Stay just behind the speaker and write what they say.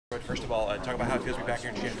First of all, talk about how it feels to be back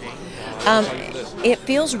here in Champaign. It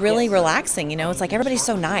feels really relaxing, you know. It's like everybody's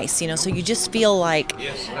so nice, you know. So you just feel like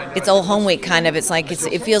it's old home week kind of. It's like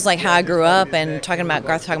it feels like how I grew up. And talking about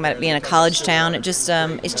Garth, talking about it being a college town, it's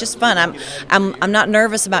just fun. I'm not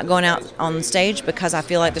nervous about going out on stage because I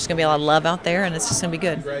feel like there's going to be a lot of love out there, and it's just going to be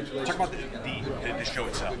good. Talk about the show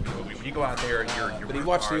itself. When you go out there, it's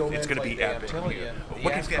going to be epic.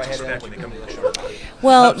 What can fans expect when they come to the show?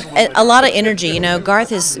 Well, a lot of energy. You know,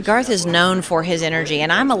 Garth is known for his energy,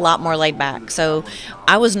 and I'm a lot more laid back. So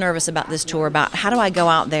I was nervous about this tour, about how do I go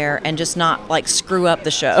out there and just not like screw up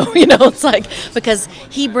the show. You know, it's like, because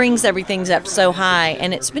he brings everything up so high,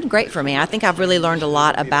 and it's been great for me. I think I've really learned a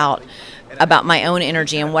lot about my own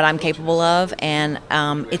energy and what I'm capable of, and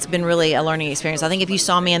it's been really a learning experience. I think if you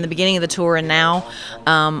saw me in the beginning of the tour and now,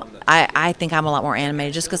 I think I'm a lot more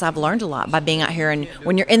animated just because I've learned a lot by being out here. And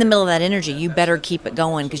when you're in the middle of that energy, you better keep it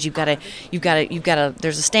going because you've got to.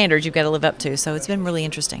 There's a standard you've got to live up to. So it's been really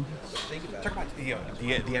interesting. Talk about the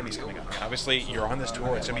Emmys coming up. Obviously, you're on this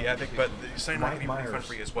tour; it's gonna be epic. But Sunday night can be pretty fun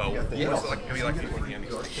for you as well. What's it like? Gonna be like for the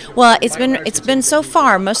Emmys? Well, it's been so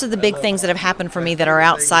far. Most of the big things that have happened for me that are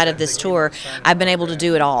outside of this tour, I've been able to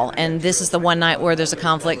do it all. And this is the one night where there's a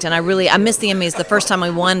conflict. And I missed the Emmys the first time we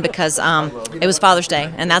won because it was Father's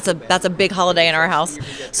Day, and that's a big holiday in our house.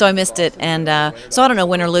 So I missed it. And so I don't know,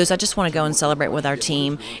 win or lose. I just want to go and celebrate with our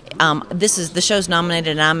team. The show's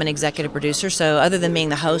nominated, and I'm an executive producer. So other than being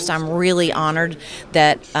the host, I'm really honored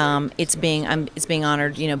that it's being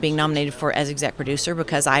honored, you know, being nominated for as exec producer,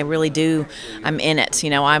 because I really do. I'm in it, you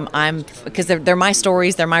know. I'm because they're my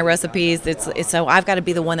stories, they're my recipes. It's so I've got to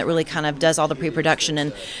be the one that really kind of does all the pre-production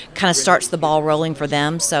and kind of starts the ball rolling for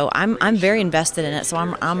them. So I'm very invested in it. So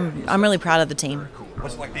I'm really proud of the team.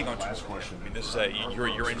 What's it like being on tour? I mean, this is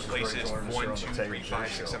you're in places 1, 2, 3,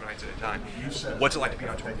 5, 6, 7 nights at a time. What's it like to be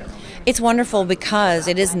on tour? It's wonderful because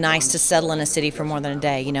it is nice to settle in a city for more than a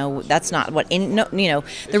day. You know, that's not what you know.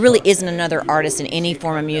 There really isn't another artist in any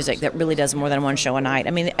form of music that really does more than one show a night.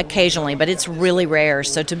 I mean, occasionally, but it's really rare.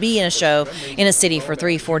 So to be in a show in a city for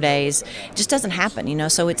 3, 4 days just doesn't happen. You know,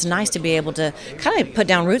 so it's nice to be able to kind of put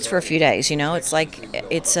down roots for a few days. You know, it's like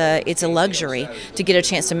it's a luxury to get a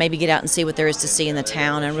chance to maybe get out and see what there is to see in the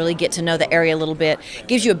town and really get to know the area a little bit.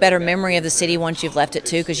 Gives you a better memory of the city once you've left it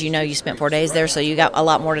too, because you know you spent 4 days there, so you got a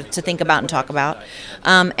lot more to think about and talk about.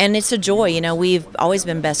 And it's a joy. You know, we've always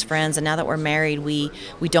been best friends, and now that we're married, we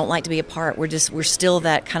don't like to be apart. We're still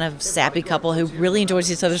that kind of sappy couple who really enjoys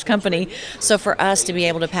each other's company. So for us to be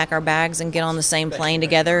able to pack our bags and get on the same plane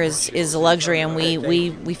together is a luxury, and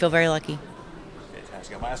we feel very lucky.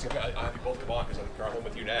 Fantastic. I'm asking, I have you both come on because I'm traveling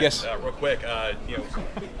with you next. Yes. Real quick, you know,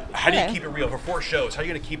 how do you keep it real for 4 shows? How are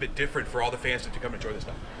you going to keep it different for all the fans to come enjoy this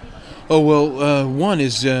stuff? Oh, well, one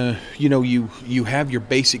is, you know, you have your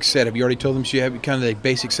basic set. Have you already told them you have kind of the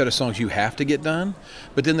basic set of songs you have to get done?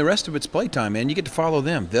 But then the rest of it's playtime, man. You get to follow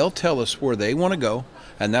them. They'll tell us where they want to go,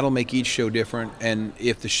 and that'll make each show different. And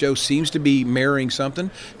if the show seems to be mirroring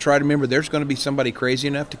something, try to remember there's going to be somebody crazy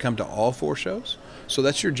enough to come to all 4 shows. So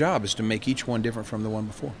that's your job, is to make each one different from the one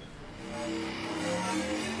before.